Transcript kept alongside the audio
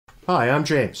Hi, I'm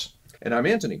James. And I'm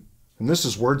Anthony. And this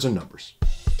is Words and Numbers.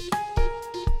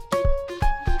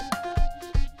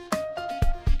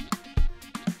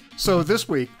 So this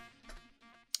week,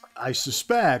 I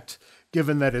suspect,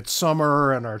 given that it's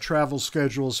summer and our travel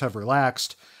schedules have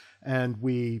relaxed, and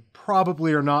we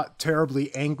probably are not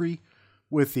terribly angry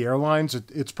with the airlines,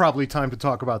 it's probably time to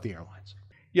talk about the airlines.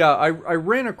 Yeah, I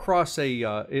ran across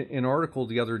an article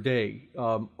the other day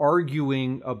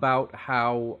arguing about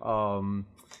how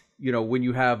when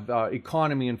you have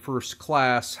economy and first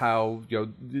class, how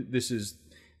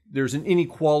there's an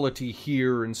inequality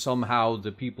here, and somehow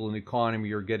the people in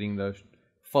economy are getting the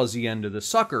fuzzy end of the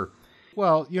sucker.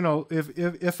 Well,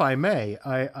 if I may,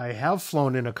 I have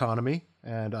flown in economy,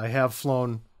 and I have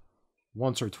flown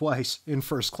once or twice in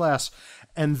first class,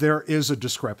 and there is a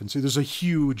discrepancy. There's a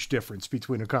huge difference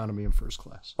between economy and first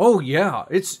class. Oh yeah,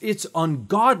 it's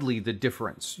ungodly, the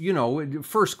difference. In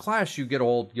first class you get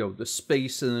all the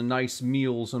space and the nice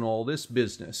meals and all this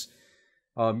business.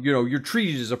 You're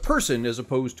treated as a person as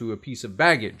opposed to a piece of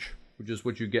baggage, which is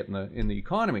what you get in the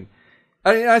economy.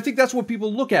 I think that's what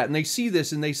people look at, and they see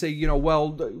this and they say,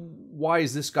 why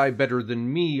is this guy better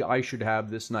than me? I should have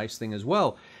this nice thing as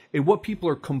well. And what people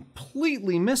are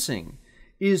completely missing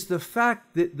is the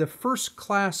fact that the first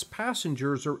class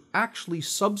passengers are actually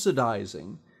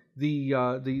subsidizing the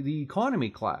economy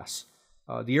class.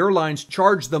 The airlines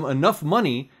charge them enough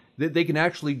money that they can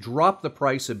actually drop the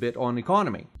price a bit on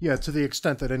economy. Yeah, to the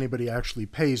extent that anybody actually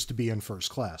pays to be in first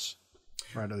class.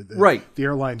 Right. The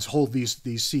airlines hold these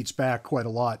seats back quite a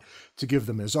lot to give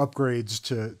them as upgrades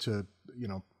to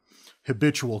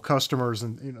habitual customers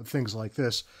and things like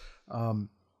this.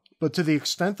 But to the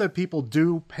extent that people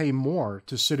do pay more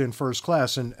to sit in first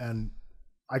class, and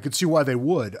I could see why they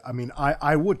would. I mean,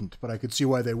 I wouldn't, but I could see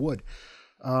why they would.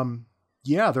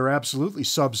 Yeah, they're absolutely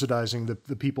subsidizing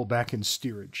the people back in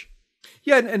steerage.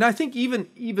 Yeah, and I think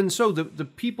even so, the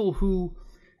people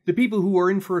who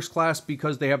are in first class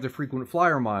because they have the frequent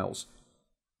flyer miles,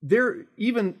 they're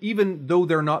even though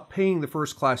they're not paying the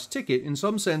first class ticket, in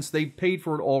some sense they paid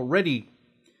for it already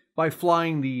by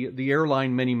flying the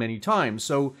airline many times.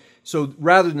 So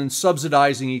rather than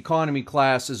subsidizing economy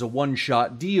class as a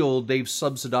one-shot deal, they've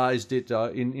subsidized it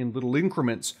in little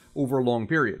increments over a long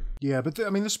period. Yeah, but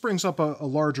this brings up a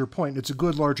larger point. It's a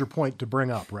good larger point to bring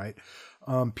up, right?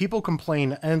 People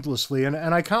complain endlessly, and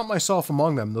I count myself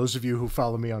among them. Those of you who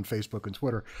follow me on Facebook and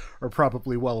Twitter are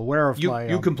probably well aware of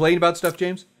You complain about stuff,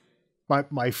 James?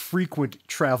 My frequent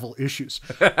travel issues.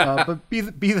 But be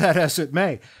that as it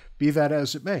may.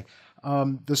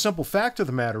 The simple fact of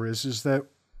the matter is that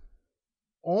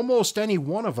almost any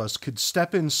one of us could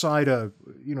step inside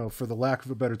for the lack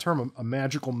of a better term, a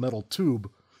magical metal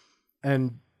tube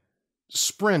and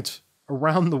sprint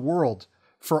around the world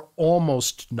for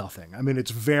almost nothing. I mean,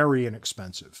 it's very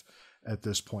inexpensive at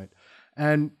this point.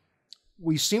 And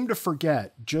we seem to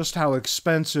forget just how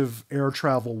expensive air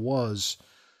travel was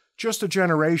just a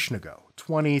generation ago,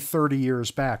 20, 30 years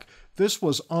back. This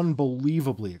was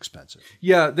unbelievably expensive.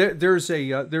 Yeah, there's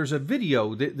a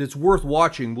video that's worth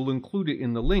watching. We'll include it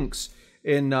in the links.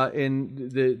 In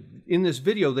this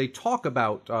video, they talk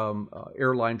about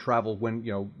airline travel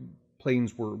when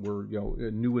planes were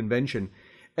a new invention,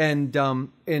 and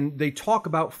they talk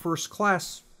about first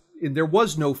class. There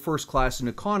was no first class in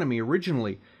economy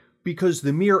originally, because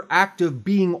the mere act of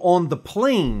being on the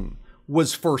plane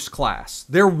was first class.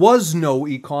 There was no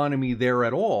economy there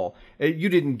at all. You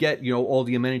didn't get, all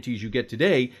the amenities you get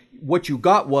today. What you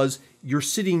got was you're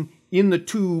sitting in the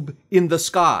tube in the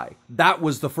sky. That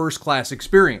was the first class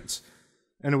experience.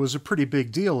 And it was a pretty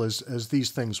big deal as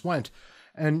these things went.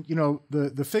 And,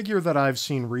 the figure that I've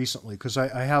seen recently, because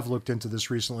I have looked into this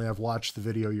recently, I've watched the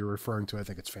video you're referring to. I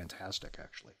think it's fantastic,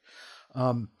 actually.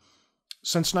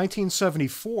 Since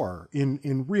 1974,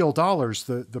 in real dollars,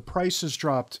 the price has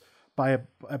dropped by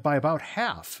about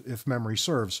half, if memory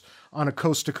serves, on a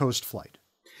coast-to-coast flight.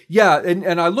 Yeah,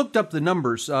 and I looked up the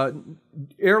numbers.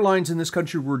 Airlines in this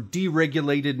country were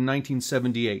deregulated in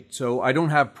 1978. So I don't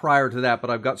have prior to that,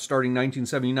 but I've got starting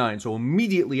 1979. So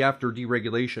immediately after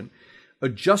deregulation,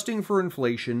 adjusting for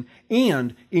inflation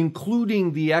and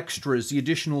including the extras, the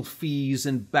additional fees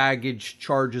and baggage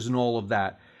charges and all of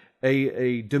that,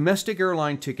 a domestic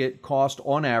airline ticket cost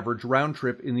on average round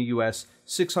trip in the U.S.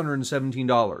 $617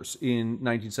 in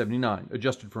 1979,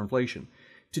 adjusted for inflation.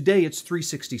 Today it's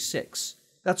 $366.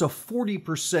 That's a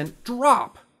 40%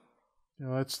 drop.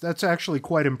 That's actually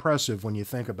quite impressive when you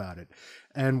think about it.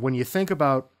 And when you think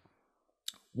about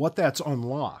what that's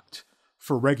unlocked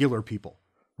for regular people,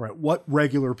 right? What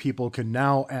regular people can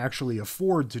now actually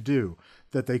afford to do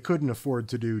that they couldn't afford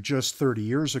to do just 30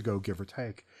 years ago, give or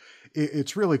take.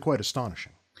 It's really quite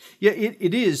astonishing. Yeah,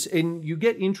 it is, and you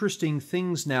get interesting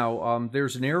things now.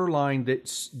 There's an airline that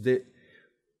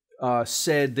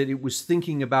said that it was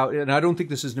thinking about, and I don't think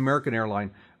this is an American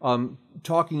airline,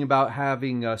 talking about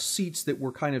having seats that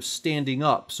were kind of standing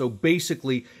up. So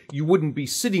basically, you wouldn't be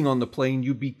sitting on the plane,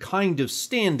 you'd be kind of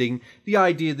standing. The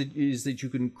idea is that you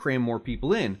can cram more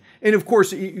people in. And of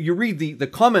course, you read the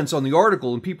comments on the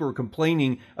article, and people are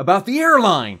complaining about the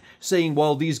airline, saying,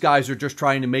 well, these guys are just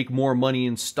trying to make more money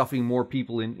and stuffing more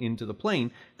people into the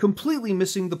plane, completely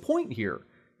missing the point here,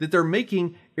 that they're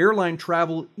making airline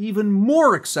travel even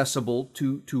more accessible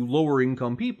to lower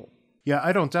income people. Yeah,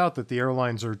 I don't doubt that the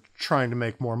airlines are trying to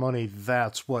make more money.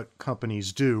 That's what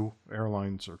companies do.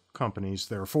 Airlines are companies,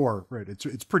 therefore, right?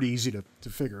 It's pretty easy to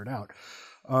figure it out.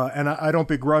 And I don't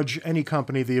begrudge any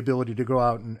company the ability to go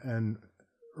out and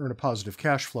earn a positive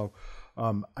cash flow.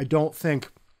 I don't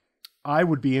think I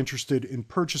would be interested in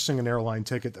purchasing an airline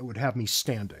ticket that would have me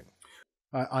standing.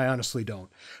 I honestly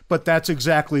don't. But that's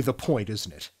exactly the point,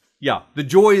 isn't it? Yeah. The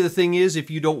joy of the thing is,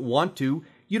 if you don't want to,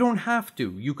 you don't have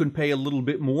to. You can pay a little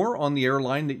bit more on the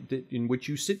airline in which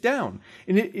you sit down.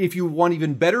 And if you want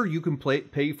even better, you can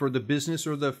pay for the business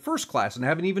or the first class and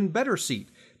have an even better seat.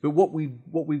 But what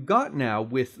we've got now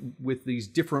with these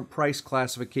different price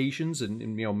classifications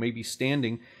and maybe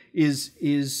standing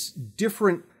is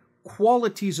different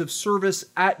qualities of service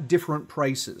at different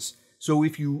prices. So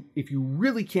if you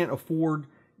really can't afford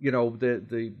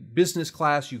the business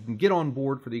class, you can get on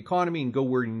board for the economy and go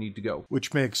where you need to go.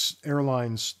 Which makes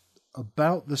airlines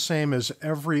about the same as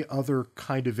every other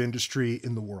kind of industry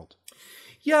in the world.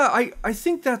 Yeah, I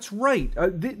think that's right.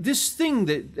 This thing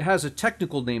that has a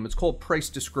technical name, it's called price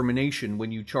discrimination,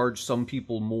 when you charge some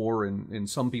people more and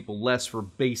some people less for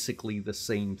basically the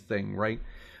same thing, right?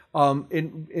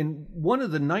 And one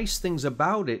of the nice things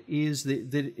about it is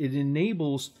that it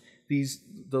enables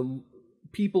the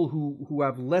people who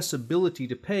have less ability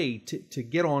to pay to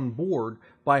get on board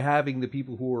by having the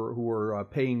people who are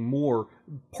paying more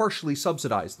partially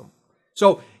subsidize them.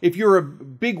 So if you're a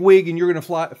big wig and you're going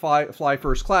to fly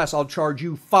first class, I'll charge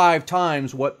you 5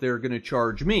 times what they're going to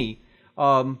charge me.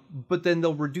 But then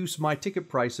they'll reduce my ticket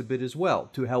price a bit as well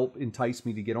to help entice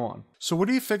me to get on. So what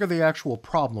do you figure the actual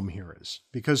problem here is?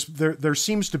 Because there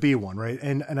seems to be one, right?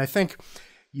 And I think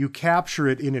you capture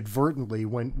it inadvertently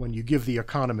when you give the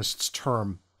economist's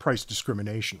term price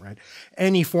discrimination, right?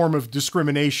 Any form of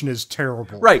discrimination is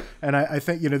terrible. Right. And I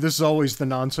think, this is always the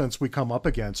nonsense we come up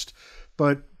against.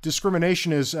 But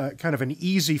discrimination is kind of an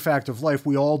easy fact of life.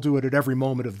 We all do it at every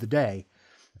moment of the day.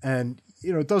 And,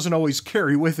 it doesn't always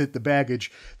carry with it the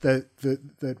baggage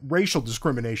that racial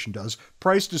discrimination does.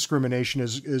 Price discrimination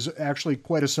is actually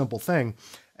quite a simple thing.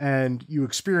 And you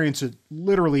experience it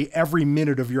literally every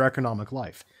minute of your economic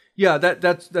life. Yeah,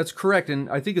 that's correct. And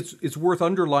I think it's worth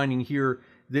underlining here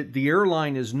that the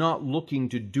airline is not looking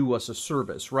to do us a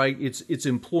service, right? It's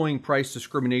employing price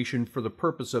discrimination for the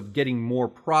purpose of getting more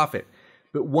profit.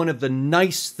 But one of the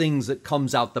nice things that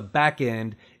comes out the back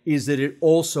end is that it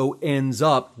also ends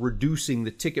up reducing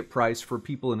the ticket price for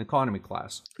people in economy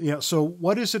class. Yeah, so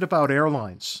what is it about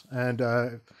airlines and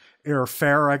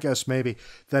airfare, I guess maybe,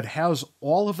 that has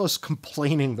all of us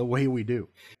complaining the way we do?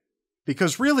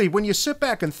 Because really, when you sit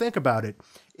back and think about it,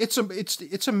 it's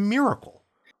a miracle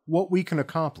what we can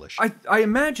accomplish. I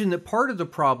imagine that part of the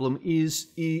problem is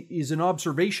an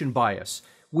observation bias.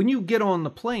 When you get on the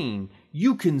plane,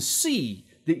 you can see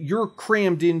that you're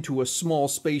crammed into a small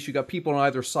space. You got people on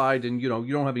either side and, you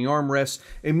don't have any armrests.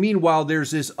 And meanwhile,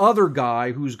 there's this other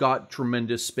guy who's got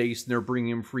tremendous space and they're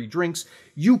bringing him free drinks.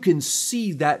 You can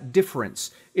see that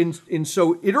difference. And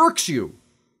so it irks you.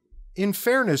 In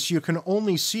fairness, you can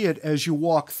only see it as you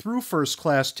walk through first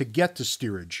class to get to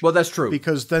steerage. Well, that's true.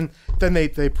 Because then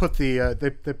they put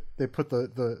they put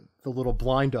the little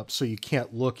blind up so you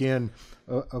can't look in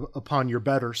upon your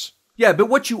betters. Yeah, but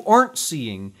what you aren't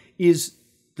seeing is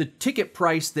the ticket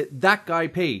price that guy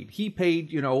paid. He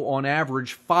paid, on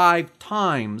average 5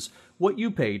 times what you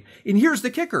paid. And here's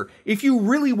the kicker. If you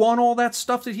really want all that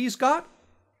stuff that he's got,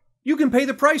 you can pay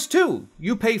the price too.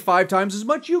 You pay 5 times as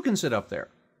much, you can sit up there.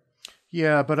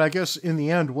 Yeah, but I guess in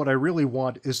the end, what I really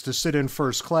want is to sit in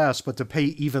first class, but to pay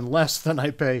even less than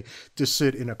I pay to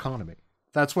sit in economy.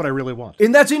 That's what I really want.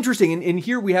 And that's interesting. And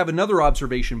here we have another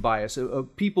observation bias.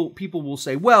 People will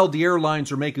say, well, the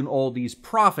airlines are making all these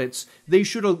profits. They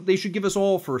should give us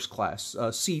all first class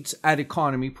seats at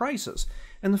economy prices.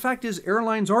 And the fact is,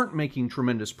 airlines aren't making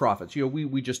tremendous profits.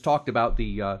 We just talked about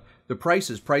the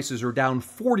prices. Prices are down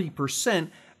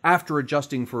 40% after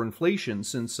adjusting for inflation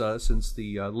since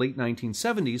the late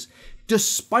 1970s,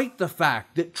 despite the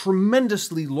fact that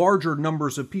tremendously larger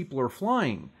numbers of people are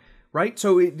flying. right?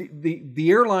 So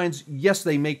the airlines, yes,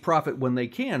 they make profit when they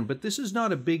can, but this is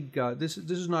not a big this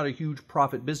is not a huge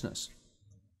profit business.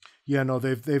 Yeah, no,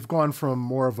 they've gone from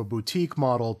more of a boutique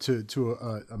model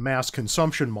to a mass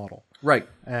consumption model. Right.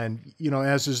 And, you know,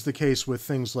 as is the case with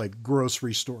things like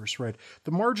grocery stores, right?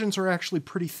 The margins are actually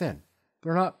pretty thin.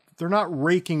 They're not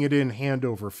raking it in hand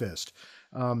over fist.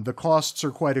 The costs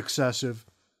are quite excessive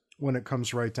when it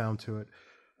comes right down to it.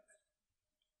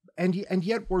 And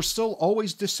yet we're still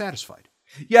always dissatisfied.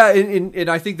 Yeah, and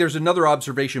I think there's another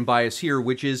observation bias here,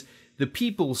 which is the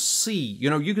people see. You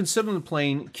know, you can sit on the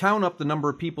plane, count up the number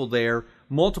of people there,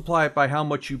 multiply it by how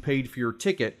much you paid for your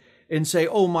ticket, and say,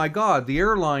 oh my God, the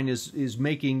airline is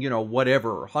making, you know,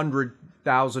 whatever, $100,000,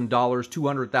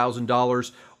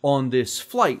 $200,000 on this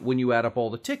flight when you add up all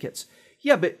the tickets.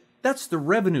 Yeah, but that's the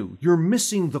revenue. You're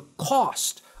missing the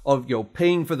cost of, you know,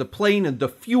 paying for the plane and the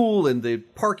fuel and the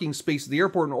parking space at the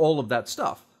airport and all of that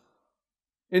stuff.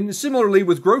 And similarly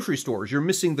with grocery stores, you're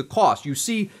missing the cost. You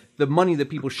see the money that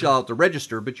people shell out the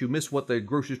register, but you miss what the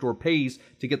grocery store pays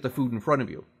to get the food in front of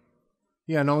you.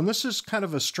 Yeah, no, and this is kind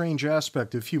of a strange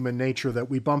aspect of human nature that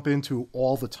we bump into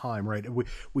all the time, right?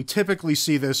 We typically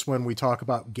see this when we talk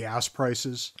about gas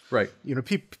prices. Right. You know,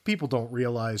 people don't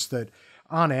realize that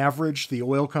on average, the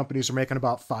oil companies are making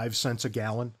about 5 cents a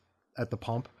gallon at the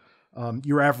pump.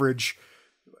 Your average,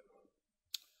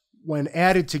 when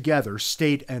added together,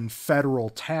 state and federal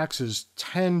taxes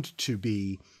tend to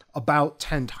be about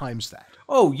 10 times that.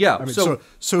 Oh, yeah. I mean,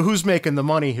 so who's making the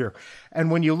money here?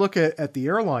 And when you look at the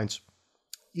airlines,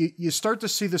 you start to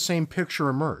see the same picture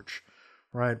emerge,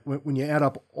 right? When you add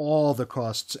up all the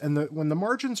costs and when the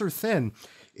margins are thin,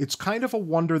 it's kind of a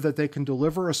wonder that they can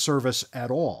deliver a service at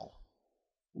all,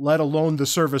 let alone the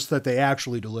service that they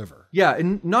actually deliver. Yeah,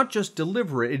 and not just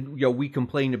deliver it. And, you know, we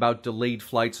complain about delayed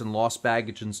flights and lost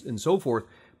baggage and so forth,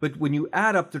 but when you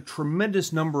add up the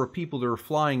tremendous number of people that are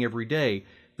flying every day,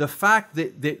 the fact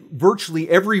that virtually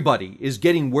everybody is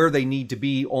getting where they need to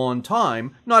be on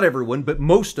time, not everyone, but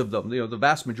most of them, you know, the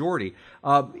vast majority,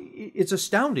 it's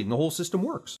astounding. The whole system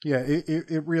works. Yeah,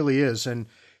 it really is. And,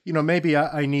 you know, maybe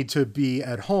I need to be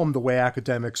at home the way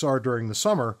academics are during the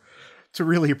summer to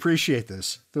really appreciate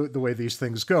this, the way these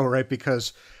things go, right?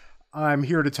 Because I'm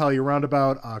here to tell you around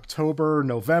about October,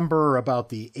 November, about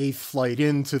the 8th flight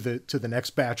into the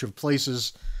next batch of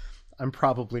places, I'm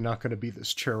probably not going to be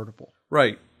this charitable.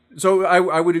 Right. So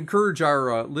I would encourage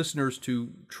our listeners to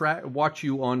watch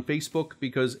you on Facebook,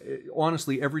 because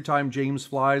honestly, every time James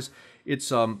flies, it's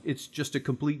just a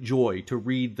complete joy to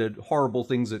read the horrible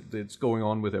things that's going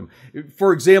on with him.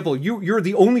 For example, you're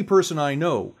the only person I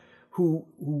know who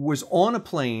was on a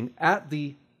plane at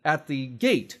the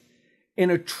gate,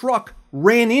 and a truck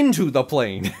ran into the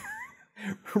plane,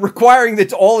 requiring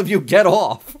that all of you get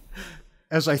off.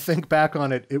 As I think back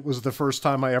on it, it was the first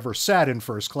time I ever sat in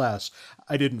first class.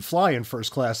 I didn't fly in first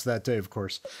class that day, of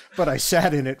course, but I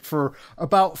sat in it for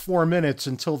about 4 minutes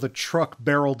until the truck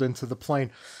barreled into the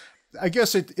plane. I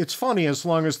guess it's funny as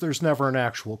long as there's never an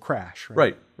actual crash.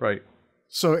 Right, right.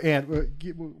 So, Ant,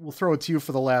 we'll throw it to you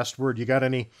for the last word. You got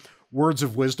any words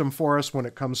of wisdom for us when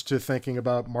it comes to thinking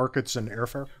about markets and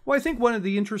airfare? Well, I think one of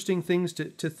the interesting things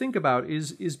to think about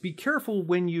is be careful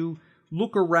when you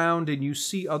look around and you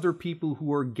see other people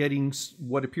who are getting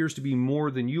what appears to be more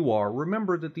than you are.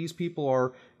 Remember that these people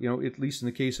are, you know, at least in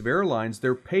the case of airlines,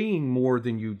 they're paying more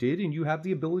than you did, and you have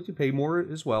the ability to pay more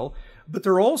as well. But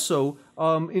they're also,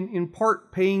 in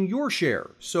part, paying your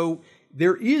share. So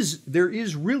there is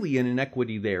really an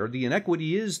inequity there. The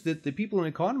inequity is that the people in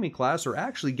economy class are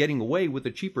actually getting away with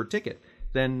a cheaper ticket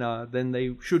than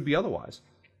they should be otherwise.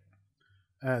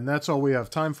 And that's all we have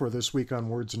time for this week on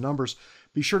Words and Numbers.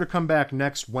 Be sure to come back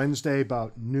next Wednesday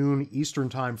about noon Eastern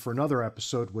time for another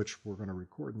episode, which we're going to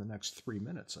record in the next 3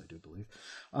 minutes, I do believe.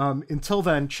 Until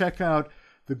then, check out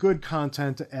the good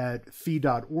content at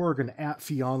fee.org and at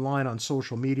Fee Online on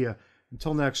social media.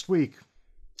 Until next week,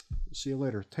 see you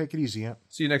later. Take it easy, Ant.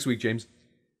 See you next week, James.